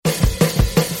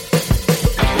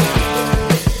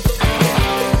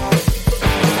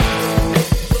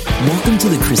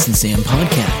the Chris and Sam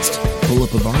podcast. Pull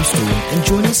up a bar stool and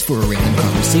join us for a random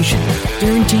conversation,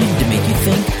 guaranteed to make you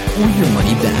think or your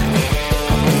money back.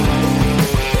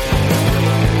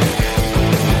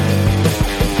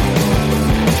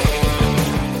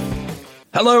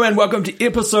 Hello and welcome to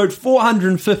episode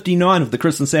 459 of the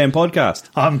Chris and Sam podcast.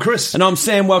 I'm Chris. And I'm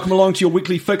Sam. Welcome along to your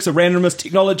weekly fix of randomness,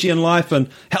 technology and life. And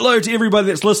hello to everybody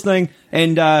that's listening.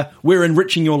 And we're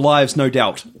enriching your lives, no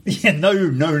doubt. Yeah,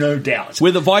 no doubt.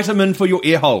 We're the vitamin for your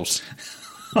ear holes.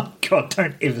 Oh, God,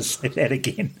 don't ever say that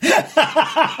again.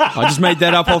 I just made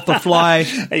that up off the fly.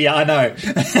 Yeah, I know.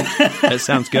 That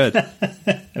sounds good.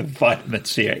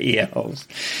 Vitamins for your ear holes.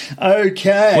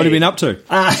 Okay. What have you been up to?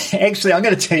 Actually, I'm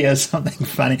going to tell you something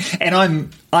funny.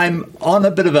 And I'm on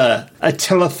a bit of a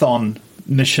telethon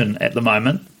mission at the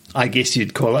moment. I guess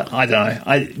you'd call it. I don't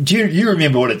know. Do you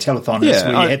remember what a telethon is?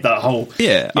 Where you had the whole...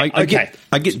 Yeah, I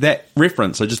get that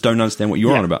reference. I just don't understand what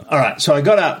you're on about. All right, so I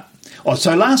got up.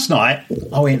 So last night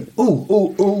I went,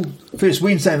 first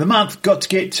Wednesday of the month, got to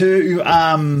get to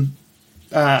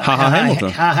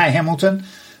Hamilton.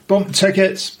 Boom,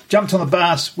 tickets, jumped on the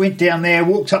bus, went down there,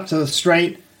 walked up to the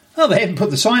street. Oh, they hadn't put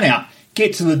the sign out.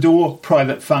 Get to the door,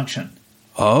 private function.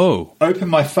 Oh. Open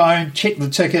my phone, check the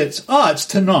tickets. Oh, it's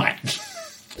tonight.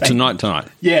 Tonight.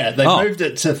 Yeah, they moved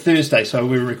it to Thursday, so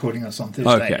we're recording this on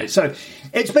Thursday. Okay. So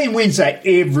it's been Wednesday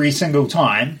every single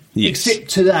time, except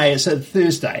today it's a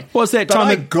Thursday. What's that but time?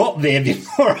 I got there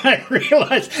before I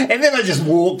realised, and then I just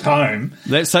walked home.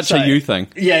 That's such a you thing.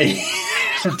 Yeah.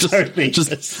 Totally.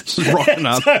 Just rocking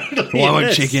up. Totally Well, I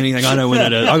won't check anything. I know when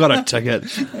it is. I got a ticket.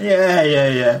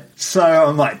 Yeah. So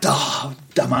I'm like,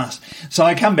 dumbass. So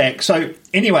I come back. So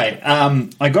anyway,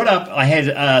 I got up. I had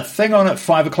a thing on at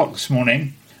 5 o'clock this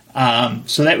morning.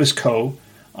 So that was cool.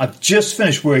 I've just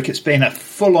finished work. It's been a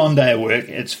full-on day of work.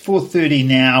 It's 4:30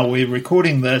 now. We're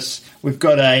recording this. We've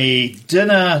got a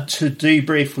dinner to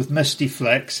debrief with Misty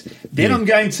Flicks. Then I'm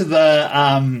going to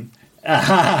the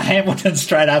Hamilton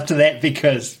straight after that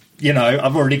because,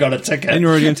 I've already got a ticket. And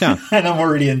you're already in town. And I'm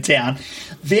already in town.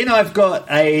 Then I've got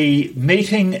a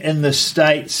meeting in the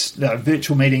States, a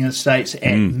virtual meeting in the States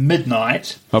at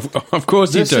midnight. Of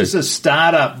course you do. This is a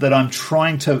startup that I'm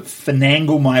trying to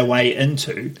finagle my way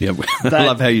into. Yeah, I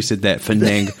love how you said that,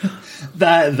 finagle.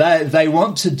 They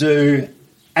want to do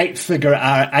 8-figure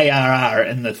ARR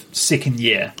in the second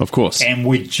year. Of course. And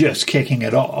we're just kicking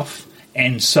it off.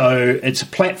 And so it's a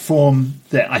platform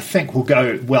that I think will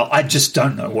go well. I just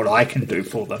don't know what I can do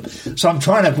for them. So I'm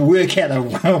trying to work out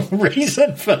a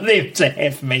reason for them to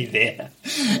have me there.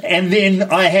 And then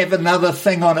I have another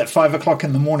thing on at 5 o'clock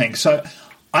in the morning. So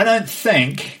I don't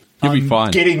think You'll be I'm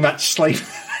fine. getting much sleep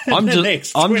in the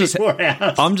next 24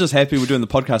 hours. I'm just happy we're doing the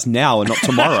podcast now and not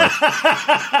tomorrow.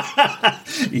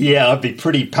 Yeah, I'd be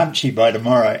pretty punchy by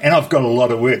tomorrow. And I've got a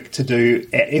lot of work to do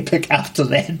at Epic after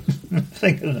that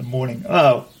thing in the morning.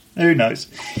 Oh, who knows?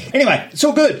 Anyway, it's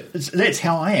all good. That's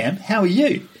how I am. How are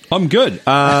you? I'm good.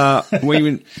 We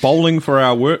went bowling for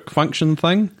our work function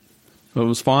thing. It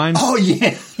was fine. Oh,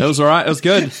 yeah. It was all right. It was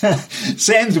good.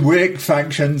 Sam's work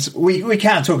functions, we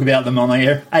can't talk about them on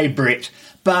air, Brett?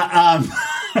 But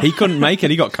he couldn't make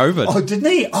it. He got COVID. Oh, didn't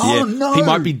he? Oh, yeah. no. He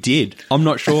might be dead. I'm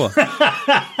not sure.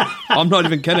 I'm not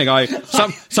even kidding.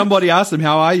 Somebody asked him,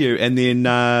 "How are you?" And then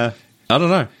I don't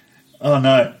know. Oh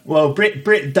no. Well,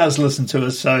 Brett does listen to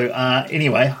us. So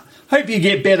anyway, hope you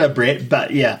get better, Brett. But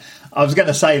yeah, I was going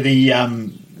to say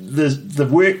the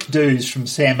work dues from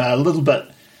Sam are a little bit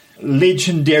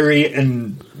legendary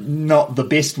in not the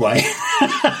best way.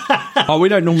 Oh, we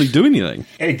don't normally do anything.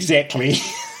 Exactly.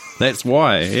 That's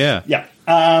why, yeah. Yeah.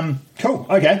 Cool.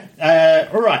 Okay.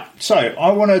 All right. So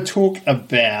I want to talk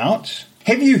about...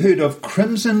 Have you heard of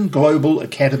Crimson Global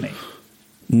Academy?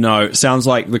 No. Sounds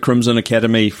like the Crimson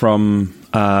Academy from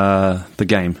the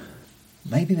game.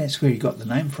 Maybe that's where you got the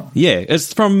name from. Yeah.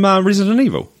 It's from Resident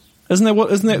Evil. Isn't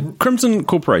that Crimson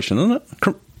Corporation, isn't it?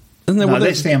 No,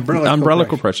 that's the Umbrella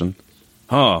Corporation.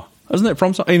 Oh. Isn't it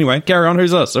from... Anyway, carry on.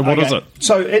 Who's this? What is it?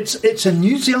 So it's a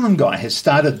New Zealand guy has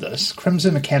started this,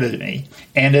 Crimson Academy,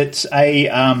 and it's a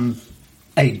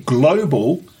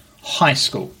global high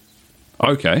school.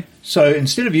 Okay. So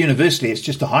instead of university, it's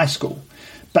just a high school.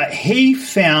 But he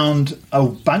found a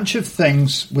bunch of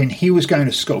things when he was going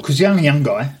to school, because he's only a young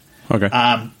guy. Okay.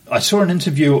 I saw an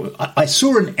interview... I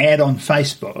saw an ad on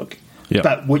Facebook... Yep.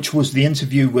 But which was the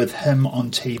interview with him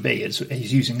on TV.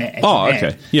 He's using that as an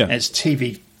ad, as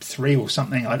TV3 or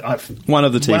something. One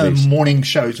of the TVs. One of the morning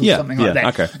shows or something like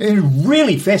that. Okay. A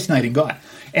really fascinating guy.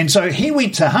 And so he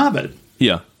went to Harvard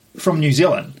from New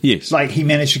Zealand. Yes. Like he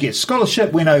managed to get a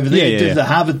scholarship, went over there, did the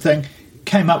Harvard thing,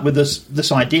 came up with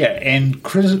this idea, and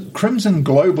Crimson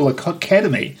Global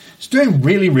Academy is doing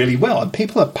really, really well, and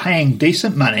people are paying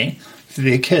decent money for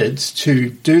their kids to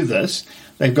do this.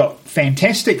 They've got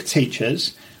fantastic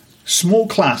teachers, small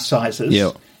class sizes.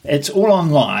 Yep. It's all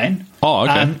online. Oh,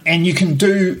 okay. And you can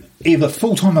do either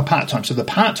full-time or part-time. So the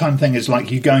part-time thing is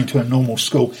like you're going to a normal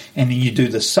school and then you do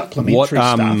the supplementary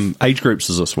stuff. What age groups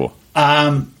is this for?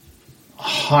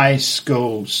 High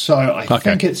school. So I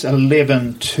think it's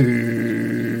 11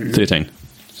 to...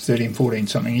 13, 14,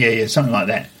 something. Yeah, something like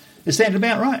that. Is that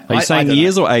about right? Are you saying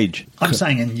years or age? I'm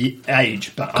saying in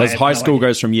age, but because high school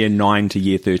goes from year 9 to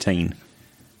year 13.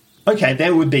 Okay,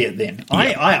 that would be it then.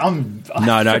 Yeah.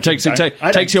 It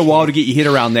takes you a while to get your head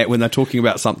around that when they're talking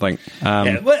about something.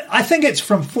 Well, I think it's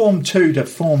from Form 2 to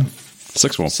Form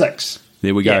 6.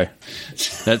 There we go. Yeah.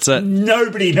 That's it.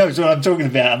 Nobody knows what I'm talking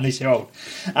about unless you're old.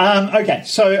 Okay,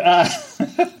 so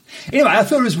anyway, I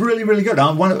thought it was really, really good.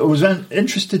 I was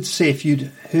interested to see if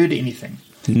you'd heard anything.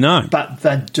 No. But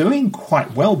they're doing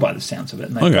quite well by the sounds of it.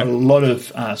 And they've got a lot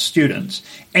of students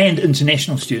and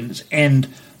international students, and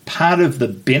part of the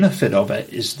benefit of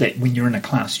it is that when you're in a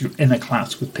class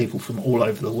with people from all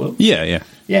over the world. Yeah.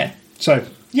 So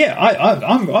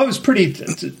I was pretty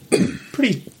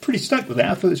stoked with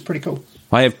that. I thought it was pretty cool.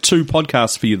 I have 2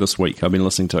 podcasts for you this week I've been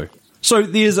listening to. So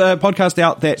there's a podcast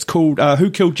out that's called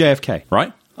Who Killed JFK,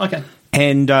 right? Okay.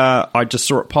 And I just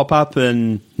saw it pop up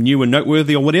in New and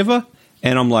Noteworthy or whatever,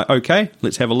 and I'm like, okay,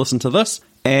 let's have a listen to this.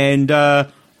 And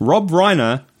Rob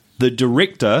Reiner, the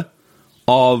director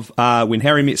of When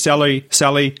Harry Met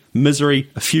Sally, Misery,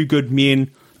 A Few Good Men,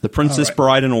 The Princess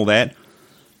Bride and all that,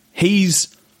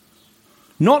 he's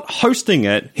not hosting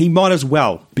it. He might as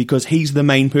well, because he's the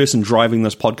main person driving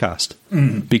this podcast.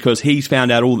 Because he's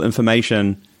found out all the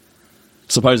information,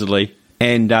 supposedly,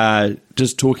 and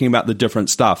just talking about the different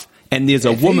stuff. And there's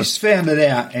a woman... He's found it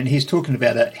out and he's talking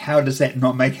about it. How does that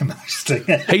not make him hosting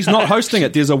it? He's not hosting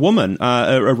it. There's a woman,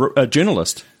 a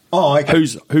journalist, okay.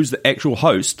 who's the actual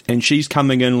host, and she's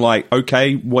coming in like,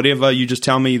 okay, whatever, you just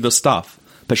tell me the stuff.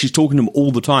 But she's talking to him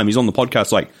all the time. He's on the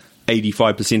podcast like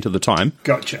 85% of the time.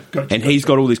 Gotcha. And he's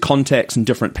got all these contacts and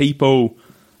different people.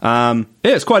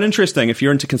 It's quite interesting if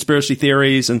you're into conspiracy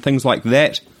theories and things like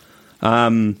that.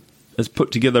 It's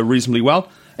put together reasonably well.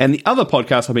 And the other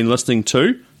podcast I've been listening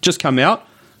to just come out.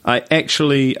 I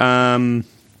actually, it's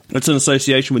in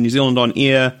association with New Zealand On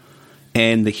Air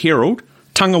and the Herald.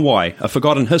 Tangawai, A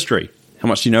Forgotten History. How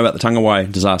much do you know about the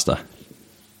Tangawai disaster?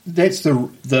 That's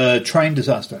the train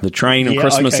disaster. The train on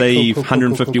Christmas Eve,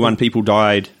 151 people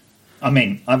died. I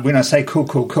mean, when I say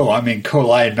cool, I mean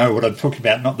cool. I know what I'm talking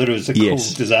about, not that it was a cool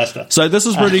disaster. So this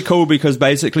is really cool because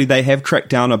basically they have tracked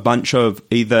down a bunch of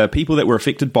either people that were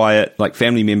affected by it, like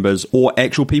family members, or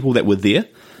actual people that were there,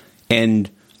 and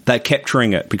they're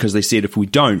capturing it because they said if we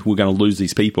don't, we're going to lose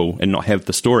these people and not have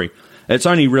the story. It's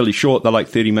only really short. They're like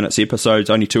 30 minutes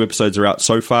episodes. Only 2 episodes are out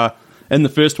so far. In the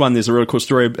first one, there's a really cool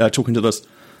story talking to this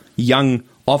young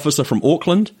officer from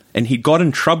Auckland, and he got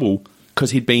in trouble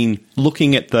because he'd been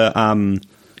looking at the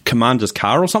commander's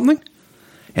car or something,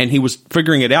 and he was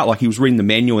figuring it out, like he was reading the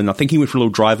manual, and I think he went for a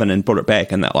little drive-in and put it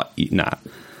back, and they're like, nah,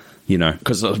 you know,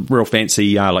 because it was real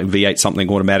fancy, like V8 something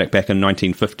automatic back in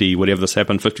 1950, whatever this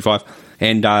happened, 55,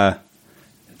 and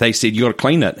they said, you got to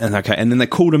clean it, and okay, and then they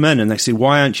called him in, and they said,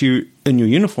 why aren't you in your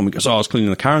uniform? He goes, I was cleaning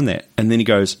the car and that, and then he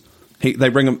goes,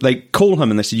 they call him,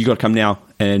 and they said, you got to come now,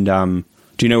 and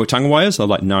do you know where Tangawai is? They're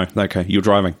like, no. Okay, you're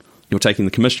driving. You're taking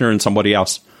the commissioner and somebody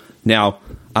else. Now,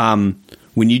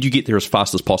 we need you to get there as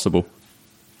fast as possible.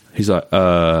 He's like,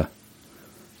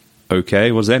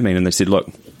 okay, what does that mean? And they said, look,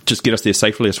 just get us there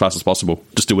safely as fast as possible.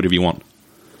 Just do whatever you want.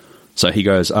 So he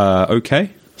goes, okay.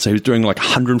 So he was doing like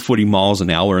 140 miles an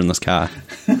hour in this car,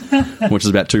 which is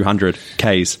about 200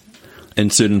 Ks in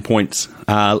certain points.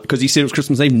 Because he said it was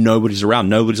Christmas Eve, nobody's around,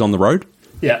 nobody's on the road.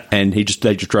 Yeah. And they just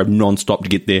drove non-stop to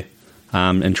get there.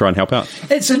 And try and help out.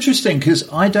 It's interesting because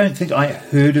I don't think I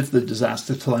heard of the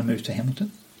disaster till I moved to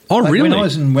Hamilton. Oh, really? When I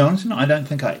was in Wellington, I don't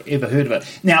think I ever heard of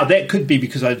it. Now, that could be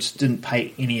because I just didn't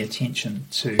pay any attention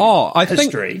to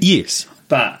history. Yes.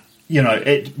 But, you know,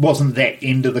 it wasn't that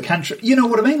end of the country. You know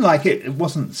what I mean? Like, it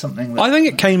wasn't something that... I think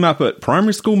it came up at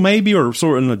primary school maybe, or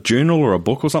saw it in a journal or a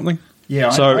book or something.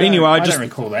 Yeah, so anyway, I just don't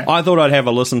recall that. I thought I'd have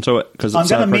a listen to it because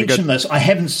it's I'm going to mention good. this. I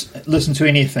haven't listened to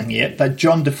anything yet, but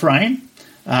John Dufresne,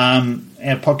 our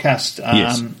podcast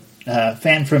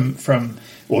fan from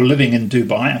or living in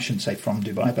Dubai, I shouldn't say from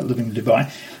Dubai, but living in Dubai,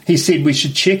 he said we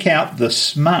should check out the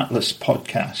Smartless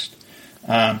podcast.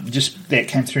 Just that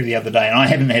came through the other day, and I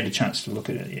haven't had a chance to look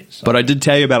at it yet. So. But I did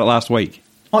tell you about it last week.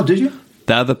 Oh, did you?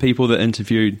 They're the people that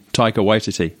interviewed Taika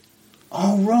Waititi.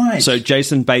 Oh, right. So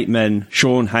Jason Bateman,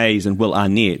 Sean Hayes, and Will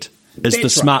Arnett is the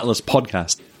That's Smartless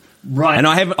podcast. Right. And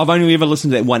I've only ever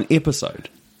listened to that one episode.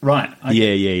 Right.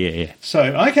 Okay. Yeah. So,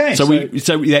 okay. So that's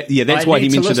why he mentioned it. I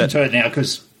need to listen to it now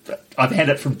because I've had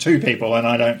it from two people and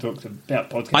I don't talk about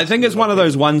podcasts. I think it's one of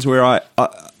those ones where I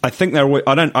think they're.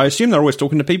 I assume they're always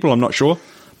talking to people. I'm not sure,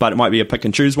 but it might be a pick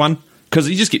and choose one because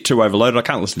you just get too overloaded. I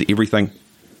can't listen to everything.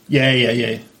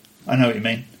 Yeah. I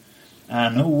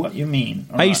know what you mean.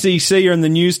 All right. ACC are in the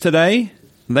news today.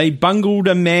 They bungled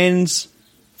a man's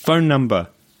phone number.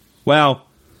 Wow,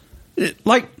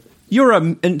 like you're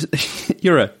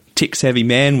a tech-savvy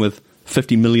man with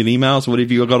 50 million emails,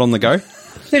 whatever you got on the go.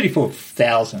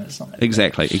 34,000 or something.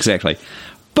 Exactly.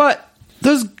 But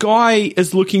this guy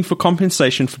is looking for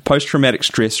compensation for post-traumatic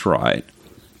stress, right?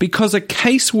 Because a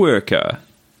caseworker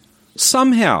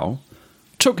somehow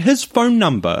took his phone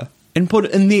number and put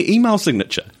it in their email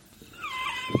signature.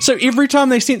 So every time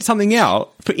they sent something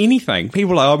out for anything,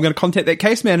 people are like, I'm going to contact that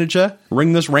case manager,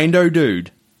 ring this rando dude.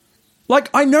 Like,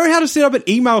 I know how to set up an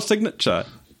email signature.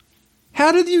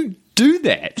 How did you do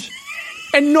that?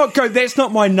 And not go, that's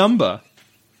not my number.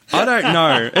 I don't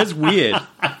know. It's weird.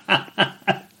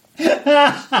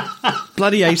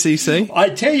 Bloody ACC. I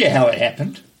tell you how it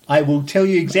happened. I will tell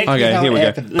you exactly how it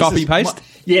happened. Copy paste?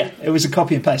 Yeah, it was a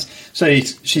copy and paste. So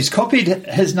she's copied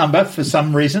his number for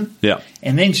some reason. Yeah.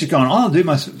 And then she's gone, I'll do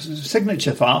my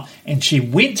signature file. And she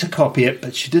went to copy it,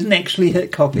 but she didn't actually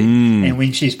hit copy. And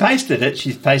when she's pasted it,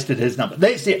 she's pasted his number.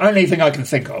 That's the only thing I can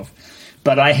think of.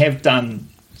 But I have done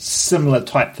similar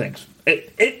type things.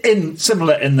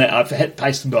 Similar in that I've hit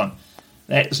paste and gone,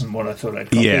 that isn't what I thought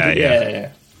I'd copy. Yeah.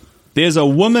 There's a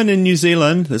woman in New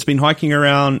Zealand that's been hiking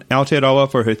around Aotearoa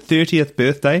for her 30th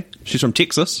birthday. She's from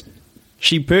Texas.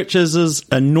 She purchases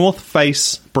a North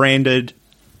Face branded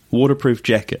waterproof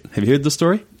jacket. Have you heard the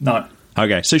story? No.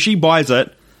 Okay, so she buys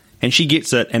it and she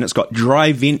gets it and it's got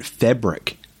dry vent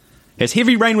fabric. As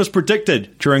heavy rain was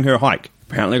predicted during her hike.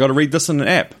 Apparently I got to read this in an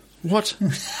app. What?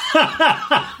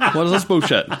 What is this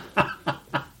bullshit?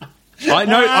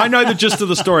 I know the gist of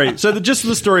the story. So the gist of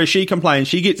the story is she complains.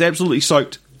 She gets absolutely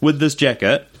soaked with this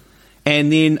jacket,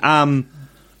 and then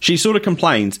she sort of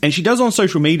complains, and she does on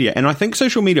social media, and I think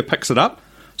social media picks it up.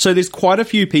 So there's quite a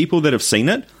few people that have seen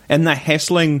it, and they're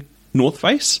hassling North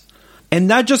Face, and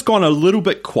they're just gone a little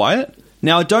bit quiet.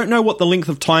 Now, I don't know what the length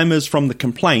of time is from the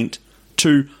complaint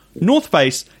to North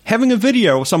Face having a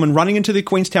video of someone running into their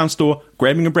Queenstown store,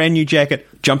 grabbing a brand new jacket,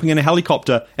 jumping in a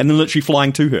helicopter, and then literally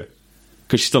flying to her,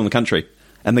 because she's still in the country,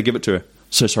 and they give it to her.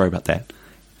 So sorry about that.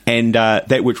 And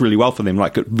that worked really well for them,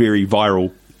 like very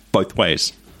viral both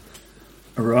ways.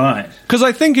 Right. Because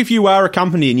I think if you are a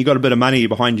company and you got a bit of money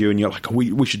behind you and you're like,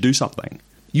 we should do something,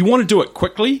 you want to do it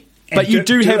quickly, but you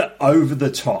do have it over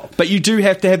the top. But you do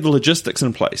have to have the logistics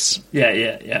in place.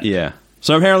 Yeah.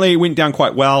 So apparently it went down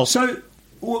quite well. So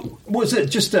was it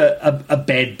just a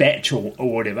bad batch or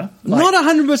whatever? Not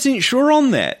 100% sure on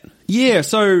that. Yeah,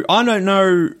 so I don't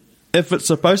know if it's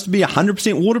supposed to be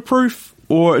 100% waterproof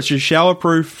or it's just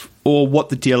showerproof or what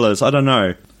the deal is. I don't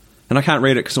know. And I can't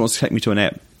read it because it wants to take me to an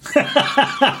app.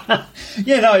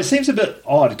 Yeah, no, it seems a bit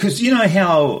odd because you know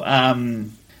how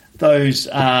those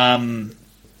ShamWow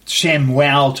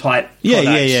type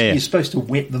products, you're supposed to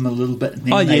wet them a little bit and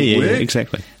then they work. Yeah,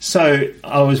 exactly. So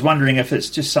I was wondering if it's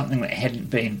just something that hadn't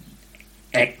been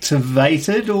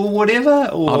activated or whatever.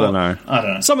 Or I don't know.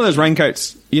 Some of those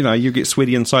raincoats, you get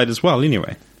sweaty inside as well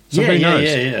anyway. So who knows?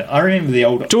 Yeah. I remember the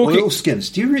old oilskins.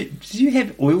 Did you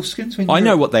have oilskins when you I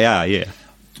know what they are, yeah.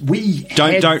 We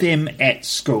had them at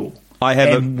school. I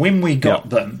have and when we got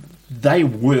them, they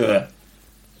were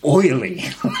oily.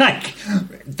 Like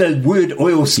the word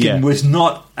oilskin was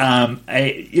not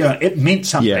it meant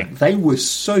something. Yeah. They were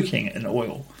soaking in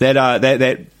oil.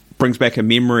 That brings back a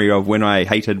memory of when I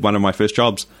hated one of my first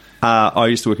jobs. I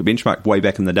used to work at Benchmark way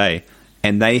back in the day,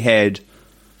 and they had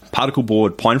particle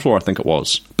board pine floor, I think it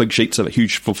was, big sheets of it,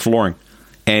 huge for flooring.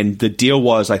 And the deal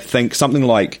was, I think, something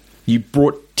like you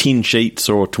brought 10 sheets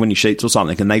or 20 sheets or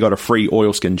something, and they got a free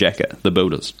oilskin jacket, the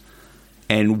builders.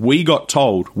 And we got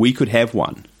told we could have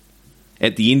one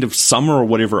at the end of summer or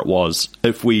whatever it was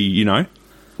if we,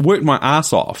 worked my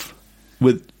ass off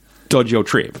with dodgy old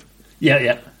Trev.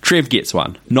 Yeah. Trev gets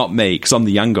one, not me, because I'm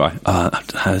the young guy.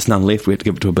 There's none left. We have to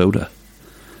give it to a builder.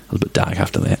 A little bit dark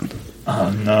after that.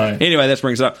 Oh, no. Anyway, that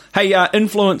brings it up. Hey,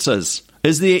 influencers,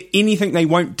 is there anything they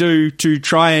won't do to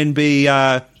try and be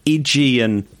edgy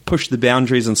and push the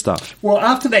boundaries and stuff? Well,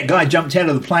 after that guy jumped out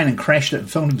of the plane and crashed it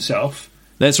and filmed himself...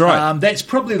 That's right. That's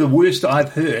probably the worst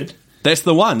I've heard. That's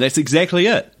the one. That's exactly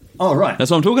it. Oh, right. That's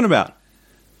what I'm talking about.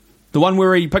 The one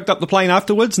where he picked up the plane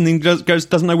afterwards and then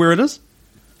doesn't know where it is?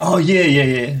 Oh,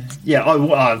 yeah.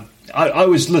 I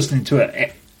was listening to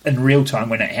it in real time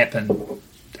when it happened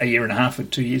a year and a half or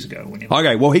 2 years ago.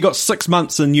 Okay, well, he got 6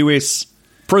 months in US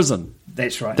prison.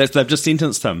 That's right. They've just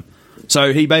sentenced him.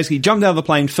 So he basically jumped out of the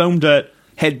plane, filmed it,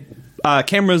 had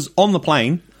cameras on the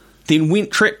plane, then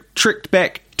went trekked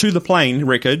back to the plane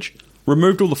wreckage,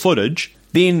 removed all the footage,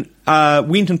 then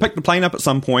went and picked the plane up at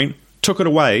some point, took it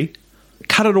away,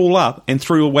 cut it all up, and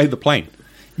threw away the plane.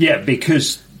 Yeah,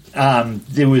 because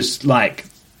there was like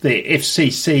the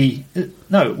FCC.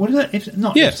 No, what is it?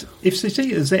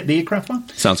 FCC. Is that the aircraft one?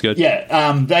 Sounds good.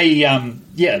 Yeah,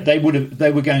 they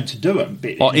were going to do them.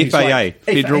 FAA,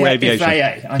 Federal Aviation.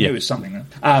 FAA. I knew it was something.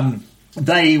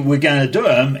 They were going to do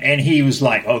them, and he was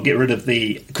like, "I'll get rid of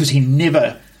because he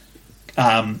never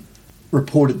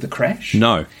reported the crash.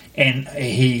 No, and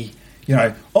he."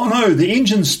 Oh no, the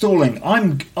engine's stalling.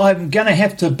 I'm going to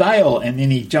have to bail. And then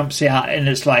he jumps out, and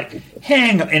it's like,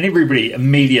 hang on. And everybody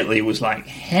immediately was like,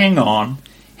 hang on.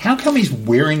 How come he's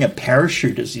wearing a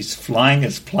parachute as he's flying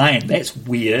his plane? That's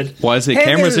weird. Why is there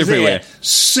cameras everywhere?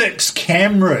 6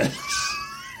 cameras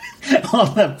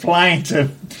on the plane to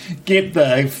get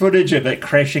the footage of it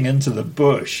crashing into the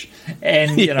bush.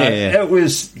 And, it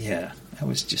was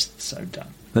just so dumb.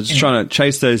 They're just trying to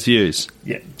chase those views.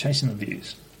 Yeah, chasing the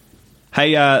views.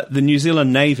 Hey, the New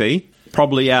Zealand Navy,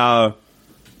 probably out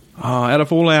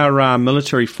of all our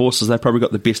military forces, they've probably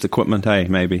got the best equipment,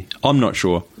 maybe. I'm not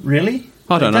sure. Really?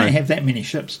 I don't know. They don't have that many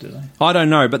ships, do they? I don't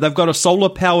know, but they've got a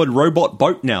solar-powered robot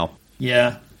boat now.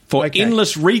 Yeah. For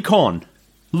endless recon.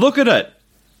 Look at it.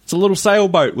 It's a little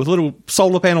sailboat with little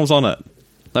solar panels on it.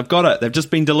 They've got it. They've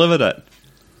just been delivered it.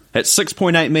 It's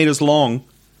 6.8 metres long.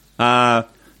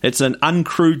 It's an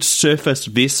uncrewed surface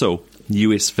vessel,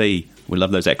 USV. We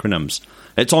love those acronyms.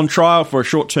 It's on trial for a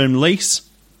short-term lease.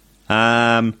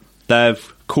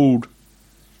 They've called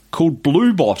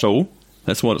Blue Bottle.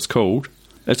 That's what it's called.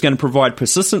 It's going to provide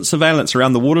persistent surveillance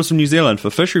around the waters of New Zealand for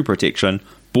fishery protection,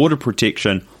 border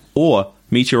protection, or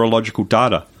meteorological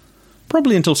data.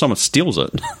 Probably until someone steals it.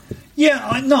 Yeah,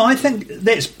 I think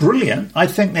that's brilliant. I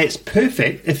think that's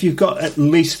perfect if you've got at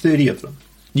least 30 of them.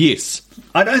 Yes.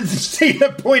 I don't see the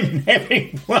point in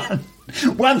having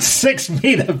one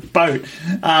 6-metre boat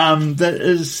that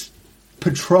is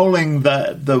patrolling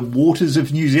the waters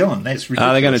of New Zealand. That's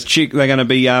ridiculous. They're going to check. They're going to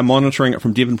be monitoring it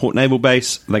from Devonport Naval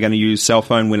Base. They're going to use cell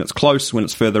phone when it's close. When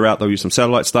it's further out, they'll use some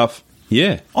satellite stuff.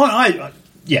 Yeah.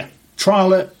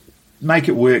 Trial it, make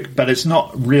it work, but it's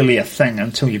not really a thing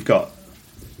until you've got,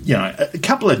 a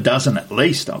couple of dozen at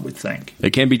least, I would think.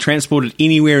 It can be transported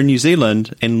anywhere in New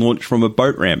Zealand and launched from a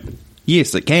boat ramp.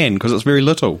 Yes, it can, because it's very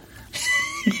little.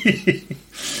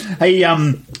 Hey,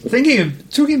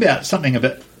 talking about something a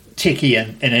bit techie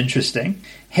and interesting,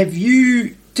 did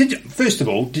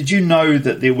you know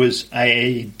that there was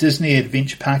a Disney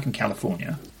Adventure Park in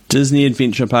California? Disney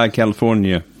Adventure Park,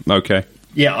 California. Okay.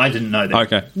 Yeah, I didn't know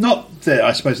that. Okay. Not that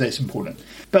I suppose that's important.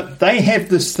 But they have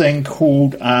this thing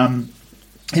called, have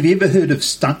you ever heard of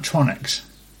Stuntronics?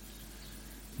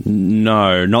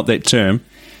 No, not that term.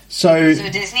 So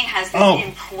Disney has this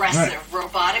impressive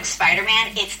robotic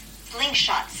Spider-Man. It's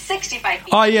slingshot 65 feet.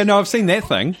 Oh, yeah, no, I've seen that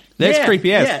thing. That's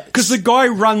creepy as. Because the guy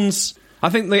runs, I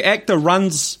think the actor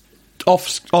runs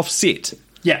off set.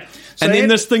 Yeah. So and then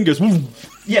this thing goes...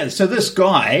 Yeah, so this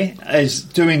guy is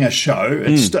doing a show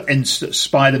in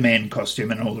Spider-Man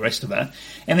costume and all the rest of it.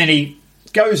 And then he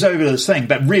goes over this thing,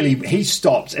 but really he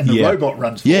stops and the robot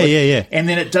runs forward. Yeah. And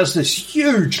then it does this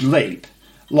huge leap,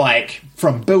 like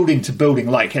from building to building,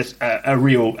 like a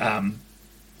real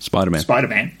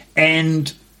Spider-Man.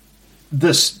 And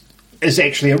this is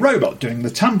actually a robot doing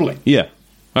the tumbling. Yeah,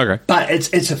 okay. But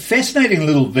it's a fascinating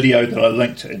little video that I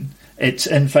linked in. It's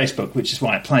in Facebook, which is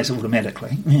why it plays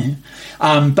automatically.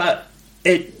 But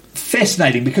it's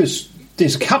fascinating because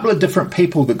there's a couple of different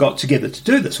people that got together to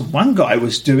do this. And one guy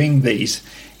was doing these,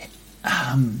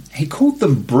 he called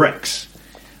them bricks,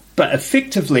 but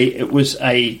effectively it was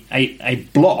a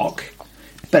block,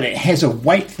 but it has a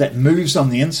weight that moves on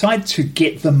the inside to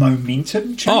get the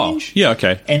momentum change. Oh, yeah,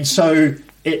 okay. And so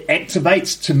it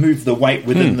activates to move the weight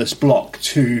within this block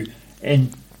to...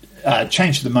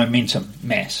 change the momentum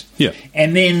mass. Yeah.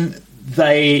 And then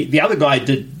the other guy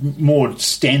did more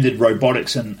standard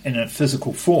robotics in a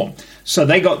physical form. So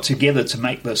they got together to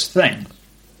make this thing.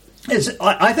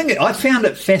 I found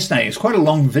it fascinating. It's quite a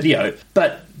long video,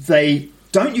 but they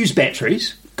don't use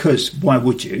batteries, because why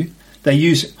would you? They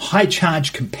use high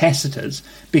charge capacitors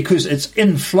because it's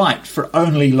in flight for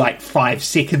only like 5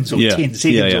 seconds or 10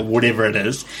 seconds or whatever it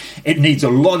is. It needs a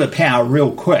lot of power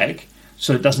real quick.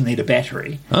 So it doesn't need a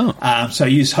battery. Oh. So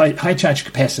use high charge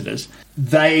capacitors.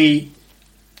 They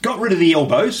got rid of the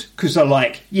elbows because they're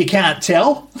like, you can't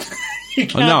tell. You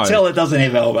can't tell it doesn't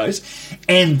have elbows.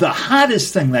 And the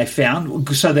hardest thing they found,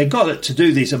 so they got it to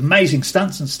do these amazing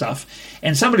stunts and stuff,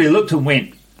 and somebody looked and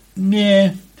went,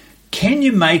 yeah, can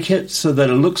you make it so that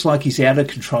it looks like he's out of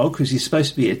control because he's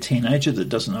supposed to be a teenager that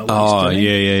doesn't know what he's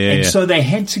doing? And so they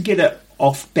had to get it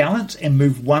off balance and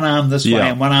move one arm this way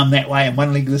and one arm that way and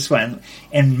one leg this way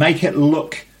and make it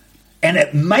look... And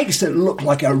it makes it look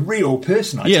like a real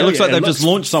person. It looks like they've just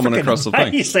launched someone across the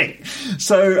thing.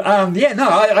 So, I'm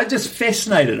just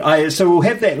fascinated. So we'll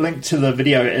have that link to the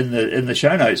video in the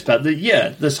show notes. But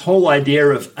this whole idea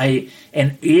of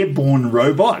an airborne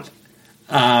robot,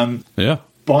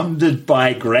 bonded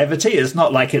by gravity. It's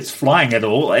not like it's flying at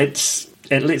all. It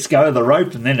lets go of the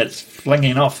rope and then it's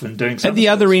flinging off and doing something. At the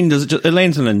other end, it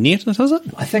lands in a net, does it?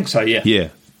 I think so. Yeah. Yeah.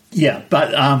 Yeah,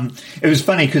 but it was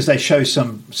funny because they show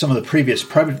some of the previous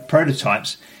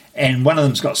prototypes, and one of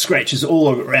them's got scratches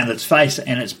all around its face,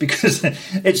 and it's because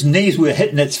its knees were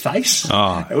hitting its face.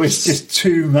 Oh, it was just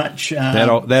too much.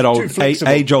 That old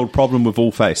age-old problem with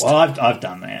all faced. Well, I've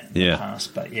done that in the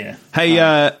past, but Hey,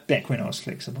 back when I was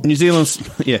flexible. New Zealand.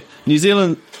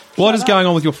 What is going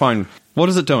on with your phone? What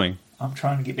is it doing? I'm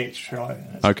trying to get back to try.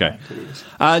 Okay.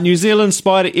 New Zealand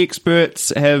spider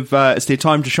experts have. It's their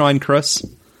time to shine, Chris.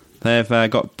 They've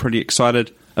got pretty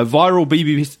excited. A viral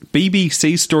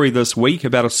BBC story this week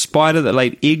about a spider that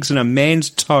laid eggs in a man's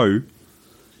toe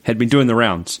had been doing the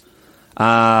rounds.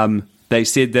 They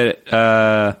said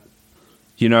that,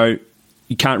 you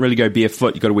can't really go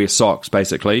barefoot. You've got to wear socks,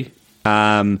 basically. They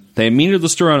amended the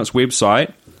story on its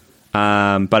website,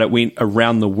 but it went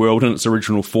around the world in its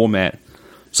original format.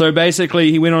 So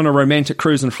basically, he went on a romantic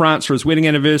cruise in France for his wedding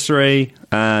anniversary.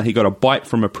 He got a bite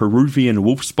from a Peruvian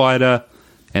wolf spider.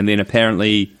 And then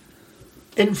apparently...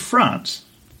 In France?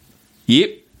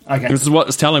 Yep. Okay. This is what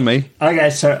it's telling me. Okay,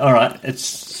 so, all right.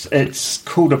 It's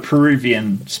called a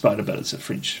Peruvian spider, but it's a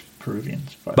French Peruvian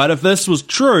spider. But if this was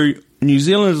true, New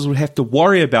Zealanders would have to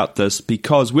worry about this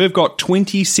because we've got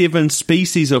 27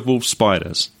 species of wolf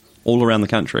spiders all around the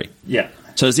country. Yeah.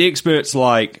 So as the experts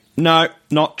like, no,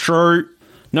 not true.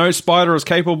 No spider is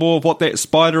capable of what that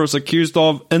spider is accused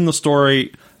of in the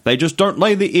story. They just don't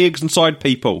lay their eggs inside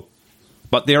people.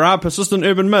 But there are persistent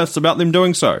urban myths about them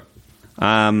doing so.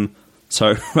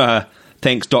 So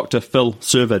thanks, Dr. Phil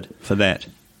Servid, for that.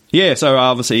 Yeah, so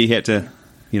obviously he had to,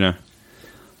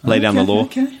 lay down the law.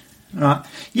 Okay, all right.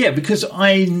 Yeah, because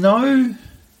I know...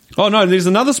 Oh, no, there's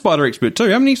another spider expert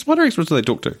too. How many spider experts do they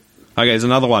talk to? Okay, there's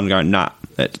another one going, nah,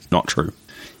 that's not true.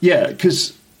 Yeah,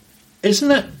 because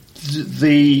isn't it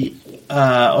the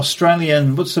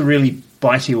Australian... What's the really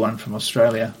bitey one from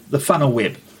Australia? The funnel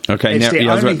web. Okay, it's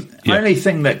the only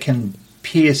thing that can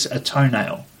pierce a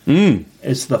toenail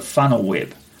is the funnel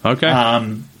web. Okay.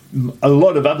 A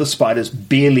lot of other spiders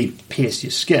barely pierce your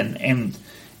skin, and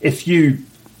if you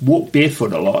walk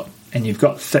barefoot a lot and you've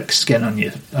got thick skin on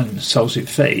the soles of your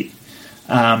feet,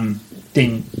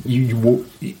 then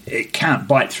it can't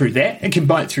bite through that. It can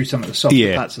bite through some of the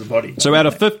softer parts of the body. So out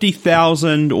of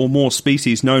 50,000 or more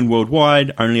species known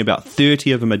worldwide, only about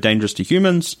 30 of them are dangerous to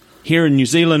humans. Here in New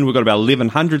Zealand, we've got about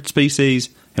 1,100 species,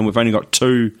 and we've only got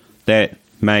 2 that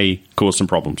may cause some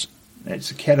problems. That's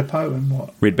a caterpillar and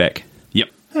what? Redback. Yep.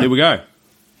 There we go.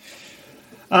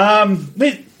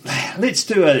 Let's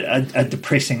do a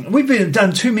depressing... We've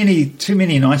done too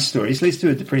many nice stories. Let's do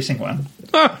a depressing one.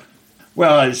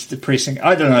 Well, it's depressing.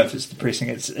 I don't know if it's depressing.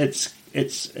 It's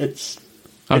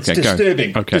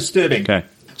disturbing. Okay. Disturbing. Okay.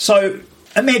 So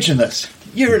imagine this.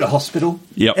 You're at a hospital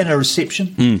in a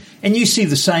reception and you see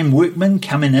the same workman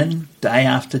coming in day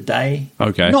after day.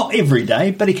 Okay. Not every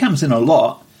day, but he comes in a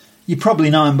lot. You probably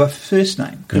know him by first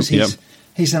name because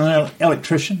he's an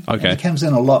electrician. Okay. And he comes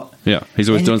in a lot. Yeah, he's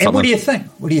always doing something. And what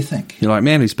do you think? You're like,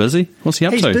 man, he's busy. What's he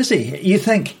up to? He's busy. You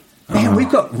think, man, we've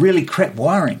got really crap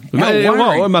wiring.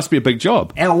 Well, it must be a big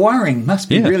job. Our wiring must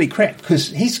be really crap because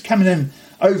he's coming in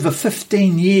over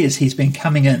 15 years he's been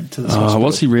coming in to this hospital.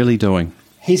 What's he really doing?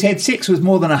 He's had sex with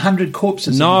more than 100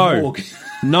 corpses in the morgue.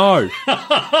 No.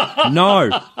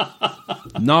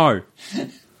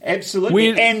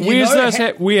 Absolutely. Where's this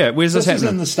happening? This is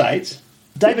in the States.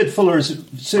 David Fuller is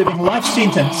serving life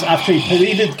sentence after he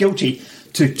pleaded guilty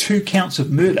to 2 counts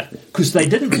of murder because they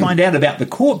didn't find out about the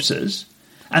corpses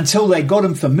until they got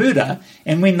him for murder.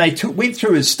 And when they went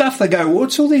through his stuff, they go,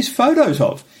 what's all these photos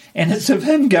of? And it's of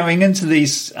him going into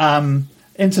these...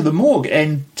 into the morgue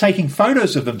and taking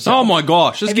photos of himself. Oh my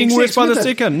gosh, it's getting worse by the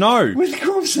second. No. With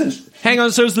corpses. Hang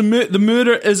on, so the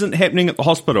murder isn't happening at the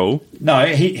hospital? No,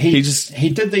 he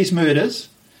did these murders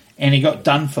and he got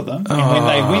done for them. And when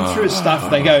they went through his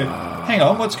stuff, they go, hang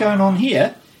on, what's going on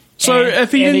here? So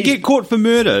if he and didn't get caught for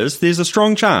murders, there's a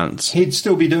strong chance. he'd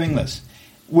still be doing this.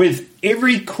 With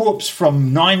every corpse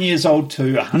from 9 years old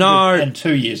to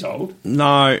 102 years old.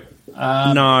 No.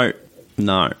 No.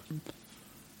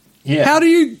 Yeah. How do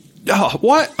you... Oh,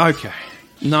 what? Okay.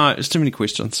 No, it's too many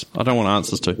questions. I don't want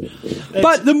answers to.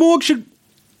 But the morgue should...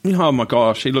 Oh, my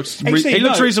gosh. He looks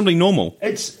reasonably normal.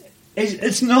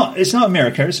 It's not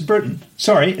America. It's Britain.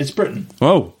 Sorry, it's Britain.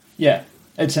 Oh. Yeah.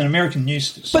 It's an American news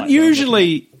site. But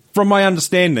usually, from my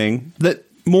understanding, that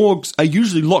morgues are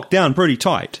usually locked down pretty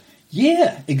tight.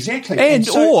 Yeah, exactly.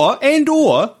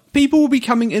 Or people will be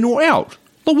coming in or out.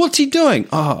 But what's he doing?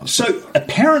 Oh. So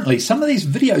apparently some of these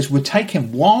videos were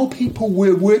taken while people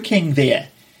were working there.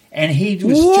 And he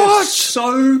was just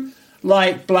so,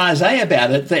 blasé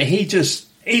about it that he just,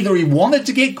 either he wanted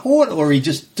to get caught or he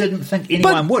just didn't think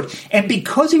anyone would. And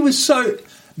because he was so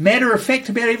matter-of-fact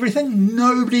about everything,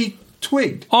 nobody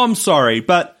twigged. I'm sorry,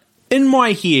 but in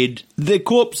my head, the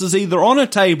corpse is either on a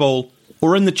table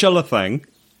or in the chiller thing.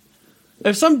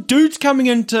 If some dude's coming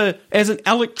into as an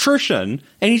electrician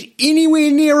and he's anywhere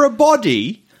near a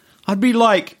body, I'd be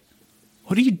like,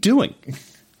 what are you doing?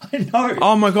 I know.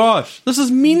 Oh my gosh, this is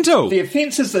mental. The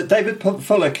offences that David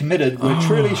Fuller committed were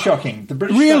truly shocking. The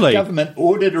British government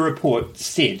ordered a report,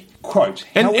 said, quote...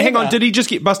 And hang on, did he just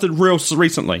get busted real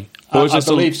recently? Or I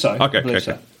believe so. Okay.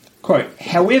 So. Quote,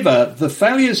 however, the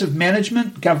failures of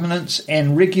management, governance,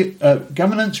 and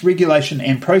governance, regulation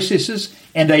and processes,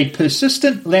 and a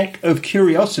persistent lack of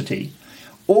curiosity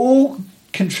all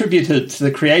contributed to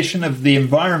the creation of the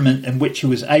environment in which he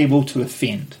was able to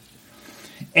offend.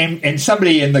 And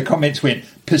somebody in the comments went,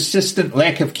 persistent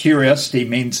lack of curiosity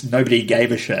means nobody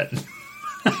gave a shit.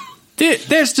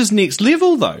 That's just next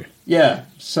level, though. Yeah,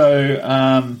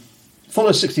 so...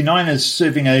 Fuller, 69, is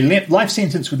serving a life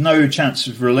sentence with no chance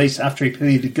of release after he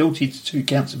pleaded guilty to 2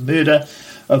 counts of murder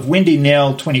of Wendy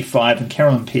Nell, 25, and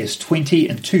Carolyn Pierce, 20,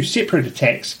 in 2 separate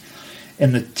attacks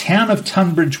in the town of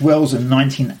Tunbridge Wells in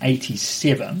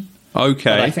 1987. Okay.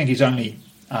 But I think he's only...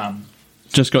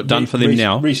 just got done for them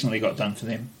now. Recently got done for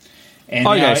them.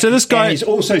 And so this guy... And he's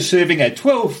also serving a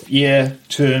 12-year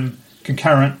term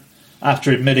concurrent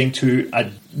after admitting to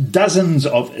dozens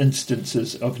of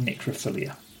instances of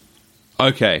necrophilia.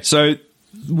 Okay, so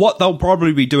what they'll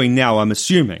probably be doing now, I'm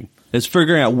assuming, is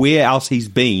figuring out where else he's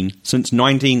been since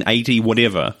 1980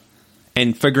 whatever,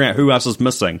 and figuring out who else is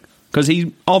missing. Because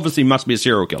he obviously must be a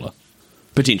serial killer.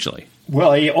 Potentially.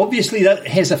 Well, he obviously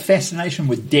has a fascination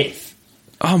with death.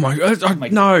 Oh my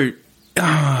God, no.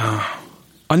 I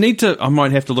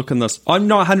might have to look in this. I'm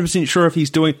not 100% sure if he's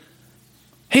doing...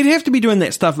 He'd have to be doing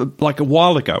that stuff like a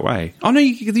while ago, eh? Oh no,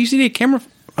 you see the camera...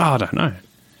 Oh, I don't know.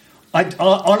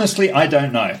 Honestly, I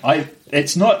don't know.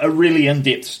 It's not a really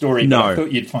in-depth story, but I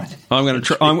thought you'd find it. I'm going to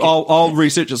try. I'll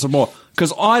research it some more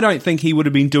because I don't think he would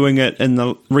have been doing it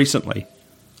recently.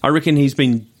 I reckon he's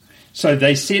been. So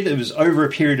they said it was over a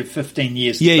period of 15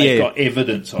 years. They got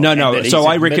evidence of. No. So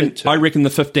I reckon the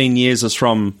 15 years is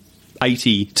from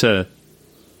 80 to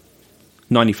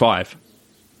 95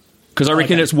 because I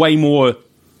reckon it's way more.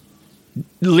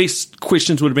 Less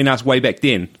questions would have been asked way back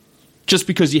then. Just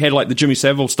because you had the Jimmy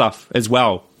Savile stuff as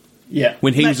well. Yeah.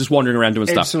 When he was just wandering around doing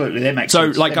stuff. Absolutely, that makes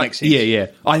sense. That makes sense.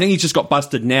 Yeah. I think he's just got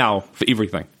busted now for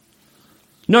everything.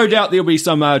 No doubt there'll be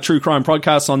some true crime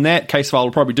podcasts on that. Casefile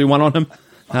will probably do one on him.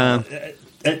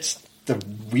 It's the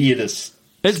weirdest.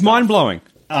 It's mind-blowing.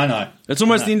 I know. It's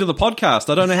almost the end of the podcast.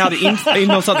 I don't know how to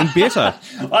end on something better.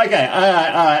 Okay,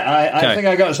 I think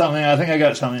I got something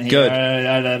here.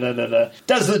 Good.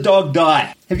 Does the dog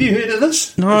die? Have you heard of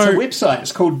this? No. It's a website.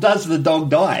 It's called Does the Dog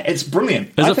Die? It's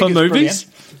brilliant. Is it for movies?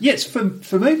 Yes, for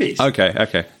movies.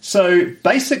 Okay. So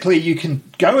basically you can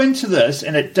go into this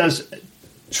and it does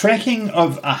tracking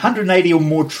of 180 or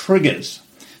more triggers.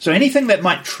 So anything that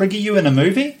might trigger you in a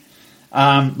movie...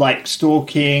 like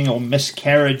stalking or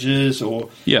miscarriages or...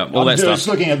 Yeah, all that stuff. I'm just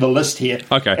looking at the list here.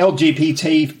 Okay.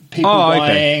 LGBT, people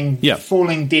dying,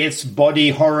 falling deaths, body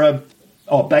horror,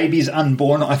 babies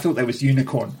unborn. I thought that was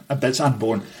unicorn. That's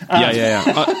unborn. Yeah.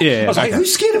 I was like,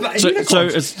 who's scared of unicorns? So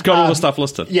it's got all the stuff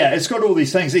listed. Yeah, it's got all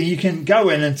these things. And you can go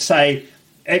in and say...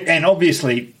 And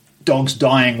obviously, dogs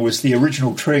dying was the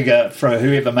original trigger for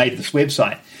whoever made this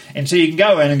website. And so you can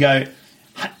go in and go...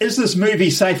 Is this movie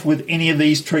safe with any of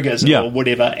these triggers or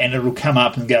whatever? And it'll come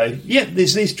up and go, yeah,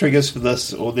 there's these triggers for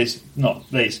this or there's not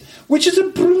these. Which is a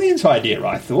brilliant idea,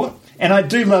 I thought. And I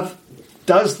do love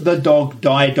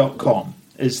doesthedogdie.com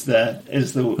is the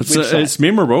website. It's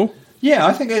memorable. Yeah,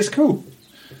 I think it's cool.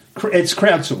 It's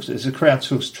crowdsourced. It's a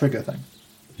crowdsourced trigger thing.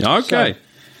 Okay.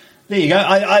 So there you go.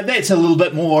 That's a little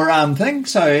bit more thing.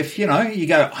 So if, you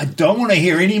go, I don't want to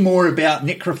hear any more about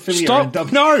necrophilia.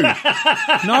 Stop.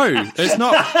 No, it's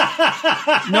not.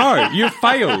 No, you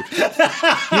failed.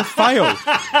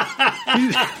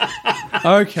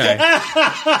 Okay.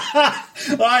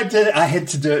 I had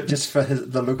to do it just for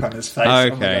the look on his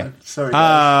face. Okay. Oh, sorry,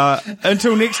 guys.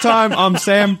 Until next time, I'm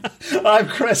Sam. I'm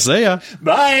Chris. See ya.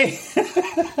 Bye.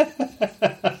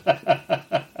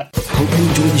 Hope you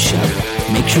enjoy the show.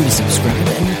 Make sure to subscribe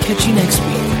and we'll catch you next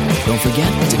week. Don't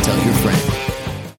forget to tell your friends.